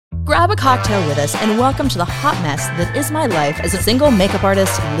Grab a cocktail with us and welcome to the hot mess that is my life as a single makeup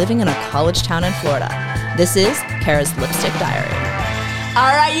artist living in a college town in Florida. This is Kara's Lipstick Diary.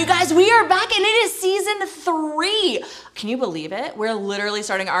 All right, you guys, we are back and it is season 3. Can you believe it? We're literally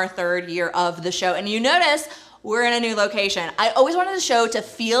starting our 3rd year of the show, and you notice we're in a new location. I always wanted the show to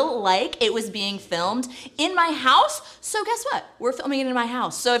feel like it was being filmed in my house, so guess what? We're filming it in my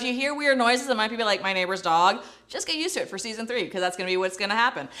house. So if you hear weird noises, it might be like my neighbor's dog. Just get used to it for season 3, because that's gonna be what's gonna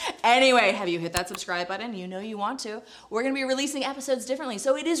happen. Anyway, have you hit that subscribe button? You know you want to. We're gonna be releasing episodes differently,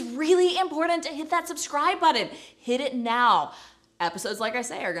 so it is really important to hit that subscribe button. Hit it now. Episodes, like I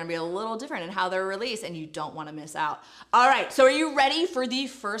say, are gonna be a little different in how they're released, and you don't wanna miss out. All right, so are you ready for the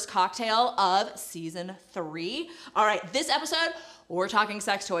first cocktail of season 3? All right, this episode, we're talking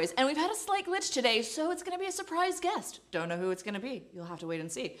sex toys, and we've had a slight glitch today, so it's gonna be a surprise guest. Don't know who it's gonna be. You'll have to wait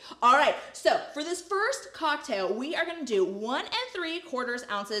and see. All right, so for this first cocktail, we are gonna do 1 3/4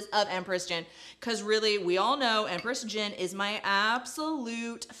 ounces of Empress Gin, because really, we all know Empress Gin is my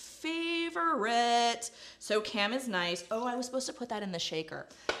absolute favorite. So Cam is nice. Oh, I was supposed to put that in the shaker.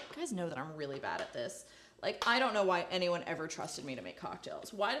 You guys know that I'm really bad at this. Like, I don't know why anyone ever trusted me to make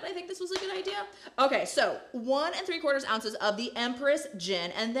cocktails. Why did I think this was a good idea? Okay, so 1 3/4 ounces of the Empress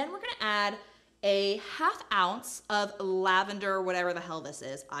Gin, and then we're gonna add a 1/2 ounce of lavender, whatever the hell this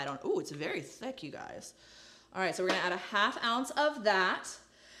is. Ooh, it's very thick, you guys. All right, so we're gonna add a 1/2 ounce of that.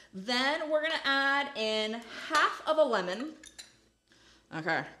 Then we're gonna add in 1/2 of a lemon.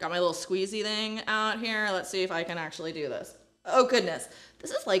 Okay, got my little squeezy thing out here. Let's see if I can actually do this. Oh goodness,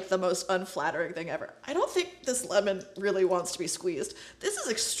 this is like the most unflattering thing ever. I don't think this lemon really wants to be squeezed. This is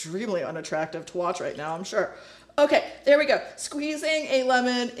extremely unattractive to watch right now, I'm sure. Okay, there we go. Squeezing a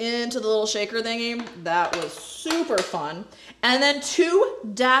lemon into the little shaker thingy. That was super fun. And then 2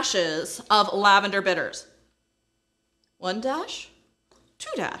 dashes of lavender bitters. 1 dash,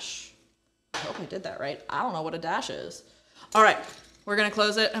 2 dash. I hope I did that right. I don't know what a dash is. All right. We're gonna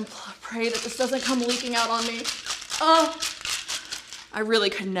close it and pray that this doesn't come leaking out on me. Oh, I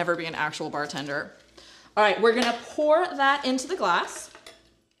really could never be an actual bartender. All right, we're gonna pour that into the glass.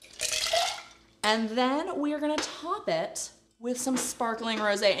 And then we are gonna top it with some sparkling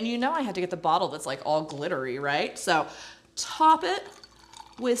rosé. And you know I had to get the bottle that's like all glittery, right? So top it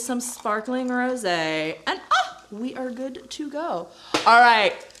with some sparkling rosé. And we are good to go. All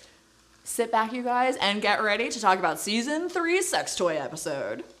right. Sit back, you guys, and get ready to talk about season 3 sex toy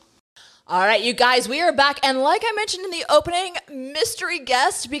episode. All right, you guys, we are back. And like I mentioned in the opening, mystery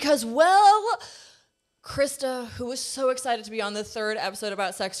guest, because, well, Krista, who was so excited to be on the 3rd episode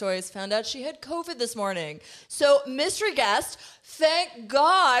about sex toys, found out she had COVID this morning. So, mystery guest, thank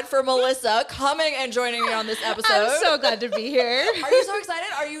God for Melissa coming and joining me on this episode. I'm so glad to be here. Are you so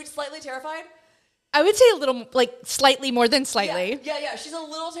excited? Are you slightly terrified? I would say a little, like, slightly more than slightly. Yeah. She's a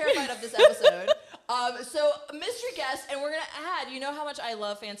little terrified of this episode. So, mystery guest, and we're going to add, you know how much I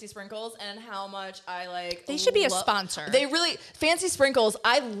love Fancy Sprinkles and how much I like... They should be a sponsor. They really... Fancy Sprinkles,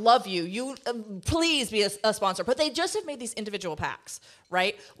 I love you. You, please be a sponsor. But they just have made these individual packs,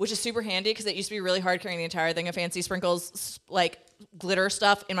 right? Which is super handy because it used to be really hard carrying the entire thing of Fancy Sprinkles, like, glitter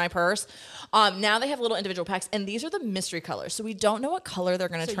stuff in my purse. Now they have little individual packs, and these are the mystery colors. So we don't know what color they're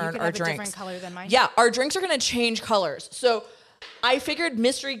going to turn our drinks. So you could have a different color than mine? Yeah, our drinks are going to change colors. So I figured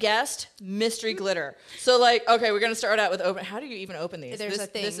mystery guest, mystery glitter. So like, okay, we're going to start out with open. How do you even open these? There's a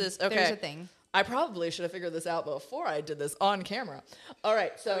thing. There's a thing. I probably should have figured this out before I did this on camera. All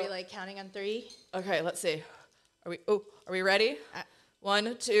right, so. Are we like counting on 3? Okay, let's see. Are we ready?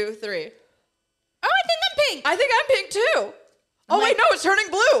 1, 2, 3. Oh, I think I'm pink. I think I'm pink too. Oh, wait, no, it's turning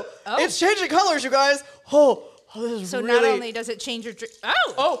blue. Oh. It's changing colors, you guys. Oh, this is so really... not only does it change your drink...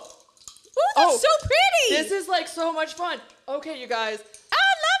 Oh. Ooh, that's so pretty. This is like so much fun. Okay, you guys. I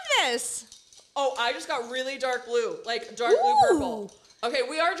love this. Oh, I just got really dark blue, like dark blue purple. Okay,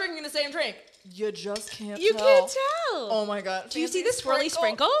 we are drinking the same drink. You just can't tell. You can't tell. Oh my God. Do you see the swirly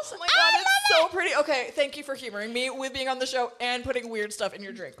sprinkles? Oh my God, it's so pretty. Okay, thank you for humoring me with being on the show and putting weird stuff in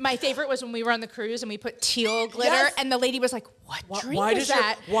your drink. My favorite was when we were on the cruise and we put teal glitter and the lady was like, what drink is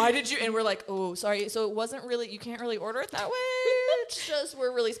that? Why did you? And we're like, oh, sorry. So it wasn't really, you can't really order it that way. It's just,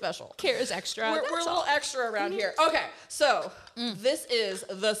 we're really special. Kara's extra. We're a little extra around here. Okay, so this is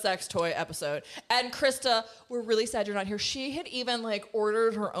the sex toy episode. And Krista, we're really sad you're not here. She had even like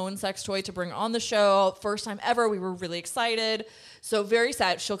ordered her own sex toy to bring on the show. First time ever. We were really excited. So very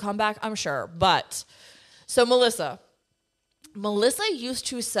sad. She'll come back, I'm sure. But, so Melissa used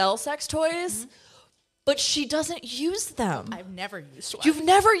to sell sex toys, but she doesn't use them. I've never used one. You've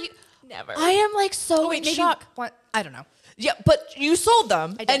never... Never. I am like so in shock. I don't know. Yeah, but you sold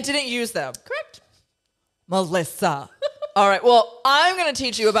them and didn't use them. Correct. Melissa. All right. Well, I'm going to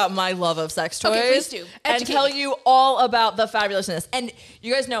teach you about my love of sex toys. Okay, please do. And Educate tell me. you all about the fabulousness. And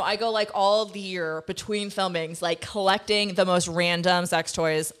you guys know I go like all the year between filmings, like collecting the most random sex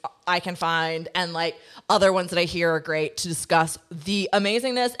toys I can find and like other ones that I hear are great to discuss the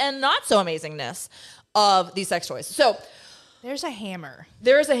amazingness and not so amazingness of these sex toys. So There's a hammer.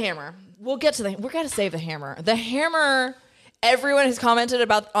 there is a hammer. We're going to save the hammer. The hammer, everyone has commented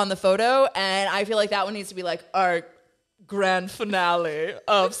about on the photo, and I feel like that one needs to be like our grand finale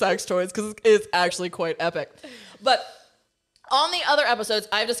of sex toys because it's actually quite epic. But on the other episodes,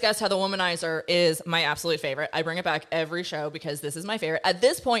 I've discussed how the Womanizer is my absolute favorite. I bring it back every show because this is my favorite. At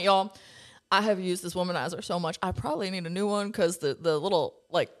this point, y'all, I have used this Womanizer so much, I probably need a new one because the little,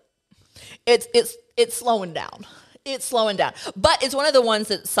 like, it's slowing down. It's slowing down. But it's one of the ones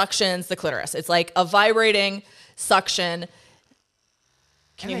that suctions the clitoris. It's like a vibrating suction.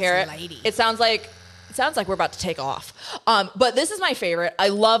 Can you hear it? Lady. It sounds like we're about to take off. But this is my favorite. I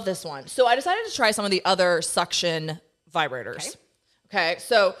love this one. So I decided to try some of the other suction vibrators. Okay,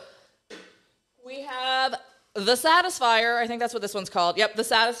 so we have the Satisfier. I think that's what this one's called. Yep, the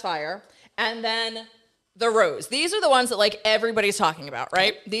Satisfier. And then the Rose. These are the ones that like everybody's talking about,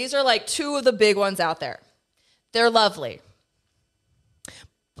 right? These are like two of the big ones out there. They're lovely.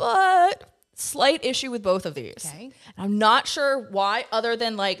 But slight issue with both of these. Okay. I'm not sure why, other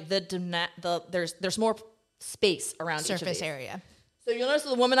than like there's more space around each of Surface these. area. So you'll notice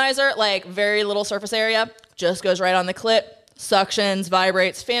the Womanizer, like very little surface area, just goes right on the clit, suctions,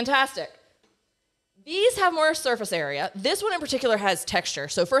 vibrates, fantastic. These have more surface area. This one in particular has texture.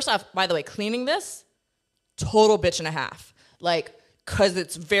 So first off, by the way, cleaning this, total bitch and a half. Like, because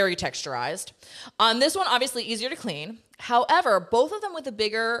it's very texturized. This one, obviously easier to clean. However, both of them with the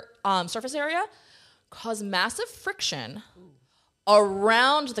bigger surface area cause massive friction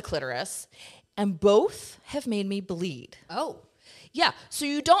around the clitoris, and both have made me bleed. Oh. Yeah, so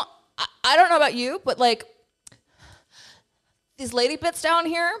you don't, I don't know about you, but like, these lady bits down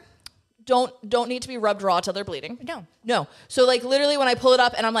here don't need to be rubbed raw till they're bleeding. No. So like literally when I pull it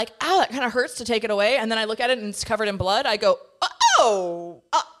up and I'm like, ow, that kind of hurts to take it away, and then I look at it and it's covered in blood, I go, so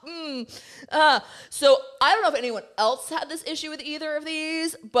I don't know if anyone else had this issue with either of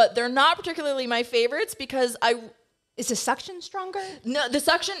these, but they're not particularly my favorites because Is the suction stronger? No, the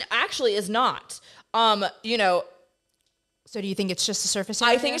suction actually is not. You know, So do you think it's just the surface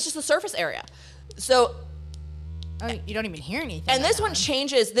area? I think it's just the surface area. So, Oh, you don't even hear anything. and this one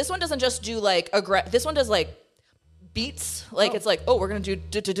changes. This one doesn't just do like this one does like beats. Like it's like, oh, we're gonna do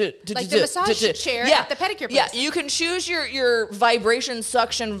Like the massage chair at the pedicure place. Yeah, you can choose your vibration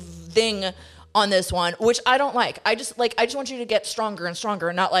suction thing on this one, which I don't like. I just want you to get stronger and stronger,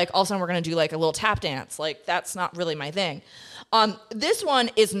 and not like all of a sudden we're gonna do like a little tap dance. Like that's not really my thing. This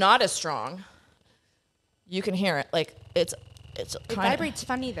one is not as strong. You can hear it. Like it vibrates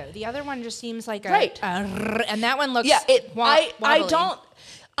funny though. The other one just seems like Right. and that one looks I wobbly.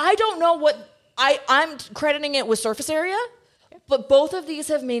 I don't know what I'm crediting it with surface area, but both of these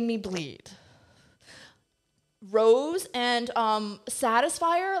have made me bleed. Rose and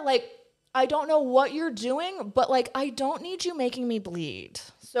Satisfier, like I don't know what you're doing, but like I don't need you making me bleed.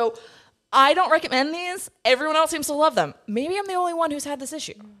 So I don't recommend these. Everyone else seems to love them. Maybe I'm the only one who's had this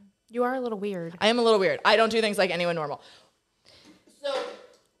issue. You are a little weird. I am a little weird. I don't do things like anyone normal. So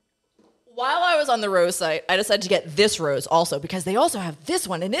while I was on the Rose site, I decided to get this Rose also because they also have this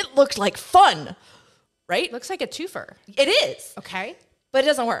one and it looked like fun, right? Looks like a twofer. It is, Okay. but it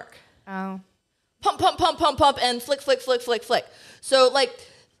doesn't work. Oh. Pump, pump, pump, pump, pump, and flick, flick, flick, flick, flick. So like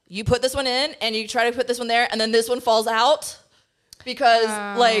you put this one in and you try to put this one there and then this one falls out because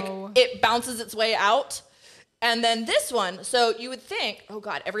like it bounces its way out. And then this one, so you would think, oh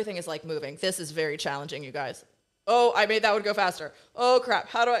God, everything is like moving. This is very challenging, you guys. Oh, I made that one go faster. Oh crap,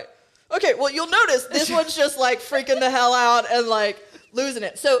 how do I? Okay, well you'll notice this one's just like freaking the hell out and like losing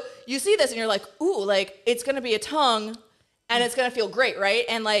it. So you see this and you're like, ooh, like it's gonna be a tongue and it's gonna feel great, right?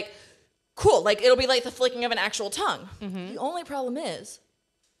 And like, cool, like it'll be like the flicking of an actual tongue. The only problem is,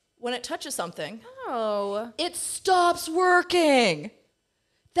 when it touches something, Oh. it stops working.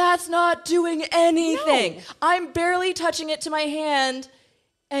 That's not doing anything. No. I'm barely touching it to my hand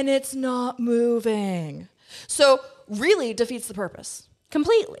and it's not moving. So really defeats the purpose.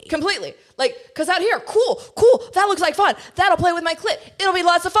 Completely. Like, because out here, cool, that looks like fun. That'll play with my clit. It'll be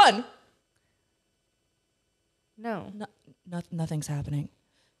lots of fun. No. Nothing's happening.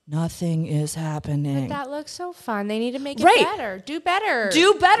 Nothing is happening. That looks so fun. They need to make it Right. better. Do better.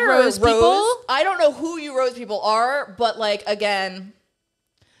 Do better, Rose people. I don't know who you Rose people are, but like, again,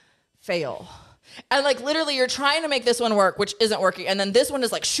 fail. And like literally you're trying to make this one work, which isn't working. And then this one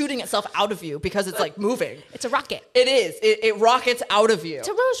is like shooting itself out of you because it's like moving. It's a rocket. It is. It rockets out of you. It's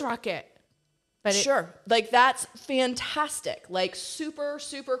a rose rocket. But Sure. Like that's fantastic. Like super,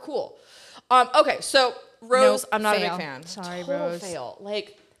 super cool. Okay. So Rose, Nope, I'm not fail. a big fan. Sorry, Total Rose. fail.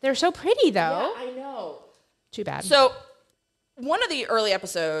 Like, they're so pretty though. yeah, I know. Too bad. So one of the early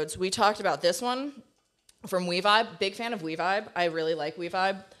episodes, we talked about this one from WeVibe. Big fan of WeVibe. I really like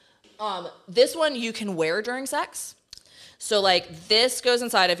WeVibe. This one you can wear during sex. So like this goes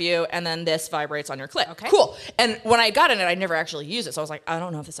inside of you and then this vibrates on your clit. Okay. Cool. And when I got in it, I never actually used it. So I was like, I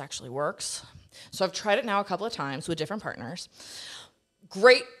don't know if this actually works. So I've tried it now a couple of times with different partners.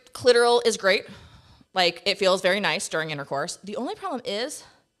 Great. Clitoral is great. Like it feels very nice during intercourse. The only problem is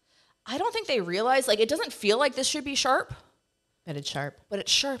I don't think they realize, like, it doesn't feel like this should be sharp. But it's sharp. But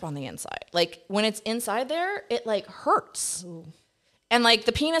it's sharp on the inside. Like, when it's inside there, it, like, hurts. Ooh. And, like,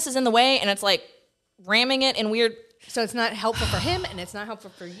 the penis is in the way, and it's, like, ramming it in weird... So it's not helpful for him, and it's not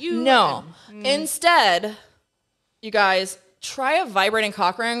helpful for you. No. Instead, you guys, try a vibrating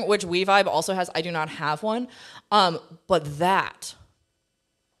cock ring, which WeVibe also has. I do not have one. But that...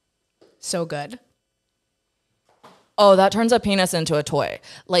 So good. Oh, that turns a penis into a toy.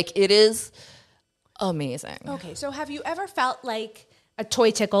 Like, it is amazing. Okay, so have you ever felt like a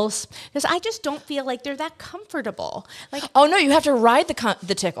toy tickles? Because I just don't feel like they're that comfortable. Like, Oh, no, you have to ride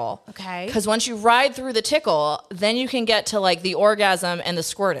the tickle. Okay. Because once you ride through the tickle, then you can get to, like, the orgasm and the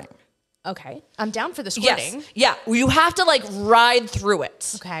squirting. okay, I'm down for the squirting. Yes. Yeah, you have to, like, ride through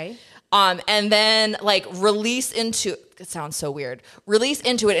it. Okay. And then, like, release into... It sounds so weird. Release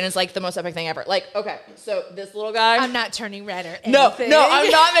into it, and it's, like, the most epic thing ever. Like, okay, so this little guy... I'm not turning red or anything. No, I'm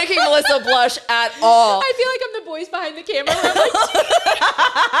not making Melissa blush at all. I feel like I'm the voice behind the camera. I'm like,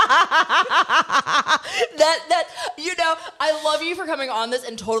 that you know, I love you for coming on this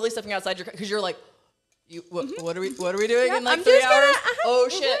and totally stepping outside your... Because you're like, what are we doing Yep, in, like, I'm 3 just gonna- hours? Oh,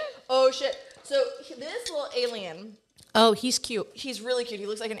 shit. So this little alien... oh, he's cute. He's really cute. He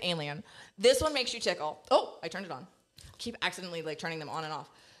looks like an alien. This one makes you tickle. Oh, I turned it on. I keep accidentally like turning them on and off.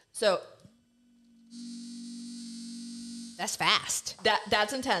 So That's fast.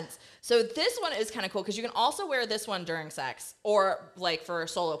 that's intense. So this one is kind of cool because you can also wear this one during sex or like for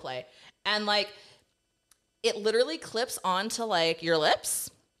solo play. And like it literally clips onto like your lips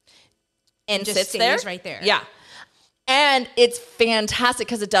and just sits stays there. right there. Yeah. And it's fantastic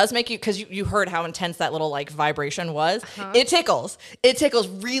because it does make you, because you heard how intense that little like vibration was. It tickles. It tickles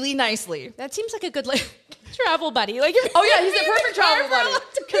really nicely. That seems like a good like travel buddy. Like, Oh yeah, he's a perfect travel buddy.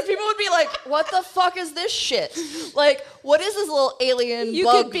 Because people would be like, "What the fuck is this shit? Like, what is this little alien you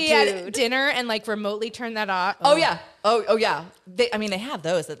bug could be dude?" at dinner and like remotely turn that off. Oh yeah, oh yeah. They have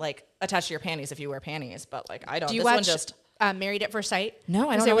those that like attach to your panties if you wear panties, but like I don't. Do you This watch one just Married at First Sight? No,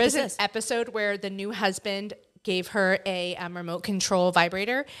 I don't 'Cause know There what was this an is. episode where the new husband gave her a remote control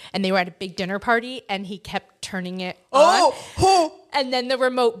vibrator, and they were at a big dinner party, and he kept turning it on. And then the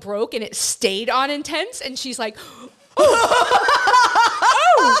remote broke, and it stayed on intense, and she's like,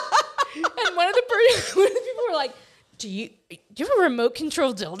 oh. And one of the people were like, do you have a remote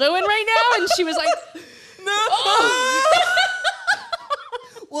control dildo in right now? And she was like, no.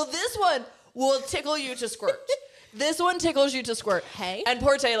 Well, this one will tickle you to squirt. This one tickles you to squirt. Hey. And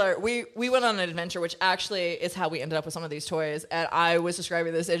poor Taylor, we went on an adventure, which actually is how we ended up with some of these toys. And I was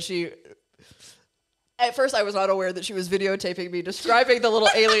describing this, and she... At first, I was not aware that she was videotaping me describing the little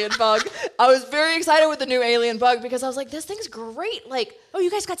alien bug. I was very excited with the new alien bug because I was like, this thing's great. Like, oh,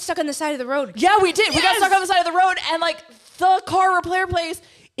 you guys got stuck on the side of the road. yeah, we did. Yes! We got stuck on the side of the road, and like the car repair place,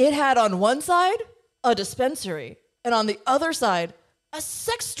 it had on one side a dispensary, and on the other side a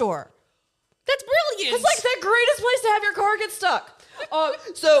sex store. That's brilliant. It's like the greatest place to have your car get stuck.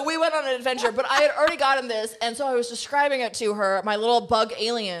 So we went on an adventure, but I had already gotten this, and so I was describing it to her, my little bug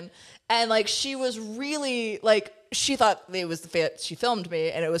alien, and like she was really like, she thought it was the fit. She filmed me,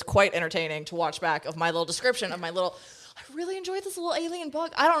 and it was quite entertaining to watch back of my little description of my little, I really enjoyed this little alien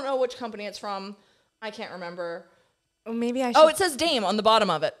bug. I don't know which company it's from. I can't remember. Oh, maybe I should. Oh, it says Dame on the bottom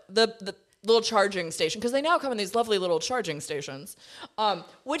of it. The little charging station, because they now come in these lovely little charging stations.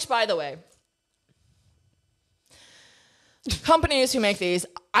 Which, by the way, companies who make these,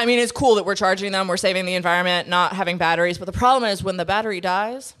 I mean, it's cool that we're charging them, we're saving the environment, not having batteries, but the problem is when the battery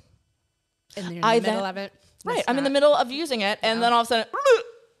dies, and you're in the middle of it. right, I'm in the middle of using it, and then all of a sudden,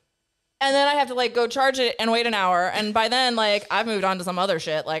 and then I have to like go charge it and wait an hour, and by then, like, I've moved on to some other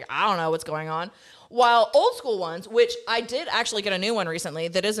shit, like, I don't know what's going on. While old school ones, which I did actually get a new one recently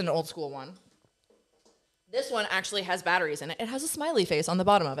that is an old school one. This one actually has batteries in it. It has a smiley face on the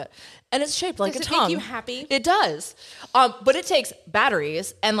bottom of it. And it's shaped like a tongue. Does it make you happy? It does. But it takes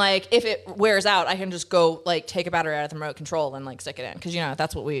batteries. And, like, if it wears out, I can just go, like, take a battery out of the remote control and, like, stick it in. Because, you know,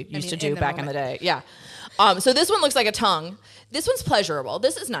 that's what we used to do back in the day. Yeah. So this one looks like a tongue. This one's pleasurable.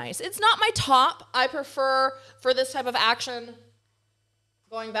 This is nice. It's not my top. I prefer, for this type of action,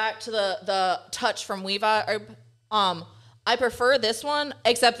 going back to the touch from Weavibe, I prefer this one,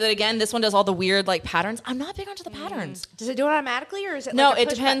 except that, again, this one does all the weird, like, patterns. I'm not big onto the patterns. Does it do it automatically, or is it no, like a it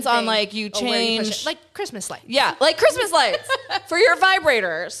depends on, like, you change. Like Christmas lights. Yeah, like Christmas lights for your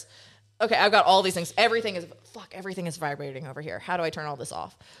vibrators. Okay, I've got all these things. Everything is vibrating over here. How do I turn all this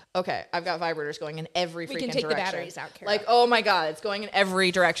off? Okay, I've got vibrators going in every freaking direction. We can take the batteries out, Kara. Like, oh my God, it's going in every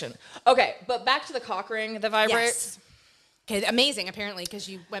direction. Okay, but back to the cock ring that vibrates. Yes. Okay, amazing, apparently, because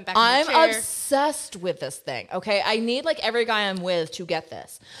you went back I'm in the chair. obsessed with this thing, okay? I need, like, every guy I'm with to get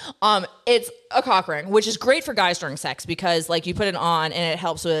this. It's a cock ring, which is great for guys during sex because, like, you put it on and it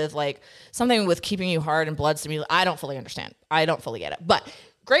helps with, like, something with keeping you hard and blood stimulation. I don't fully understand. I don't fully get it. But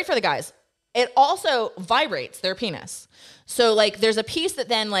great for the guys. It also vibrates their penis. So, like, there's a piece that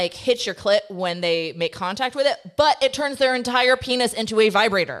then, like, hits your clit when they make contact with it, but it turns their entire penis into a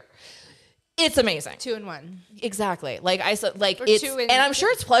vibrator. It's amazing. 2-in-1. Exactly. Like I said, like Or it's, two and I'm sure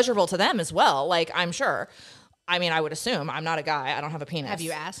it's pleasurable to them as well. Like I'm sure. I mean, I would assume. I'm not a guy. I don't have a penis. Have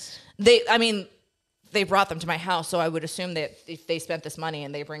you asked? They brought them to my house, so I would assume that if they spent this money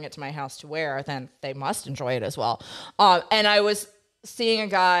and they bring it to my house to wear, then they must enjoy it as well. And I was seeing a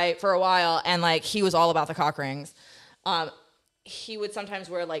guy for a while, and like he was all about the cock rings. He would sometimes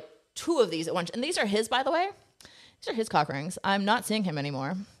wear like 2 of these at once, and these are his, by the way. These are his cock rings. I'm not seeing him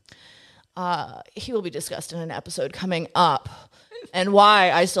anymore. He will be discussed in an episode coming up, and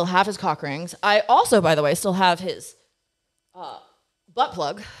why I still have his cock rings. I also, by the way, still have his butt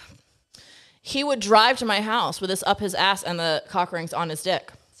plug. He would drive to my house with this up his ass and the cock rings on his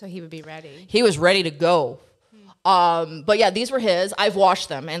dick. So he would be ready. He was ready to go. But yeah, these were his. I've washed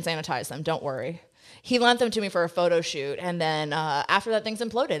them and sanitized them. Don't worry. He lent them to me for a photo shoot, and then after that, things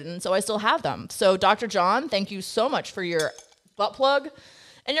imploded, and so I still have them. So Dr. John, thank you so much for your butt plug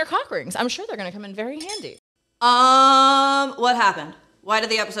and your cock rings. I'm sure they're going to come in very handy. What happened? Why did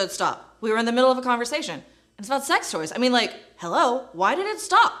the episode stop? We were in the middle of a conversation. It's about sex toys. I mean, like, hello, why did it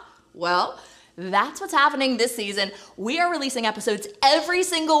stop? Well, that's what's happening this season. We are releasing episodes every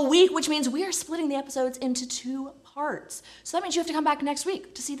single week, which means we are splitting the episodes into 2 parts. So that means you have to come back next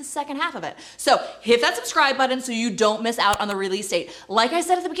week to see the second half of it. So hit that subscribe button so you don't miss out on the release date. Like I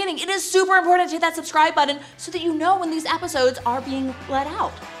said at the beginning, it is super important to hit that subscribe button so that you know when these episodes are being let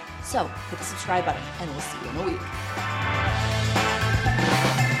out. So hit the subscribe button and we'll see you in a week.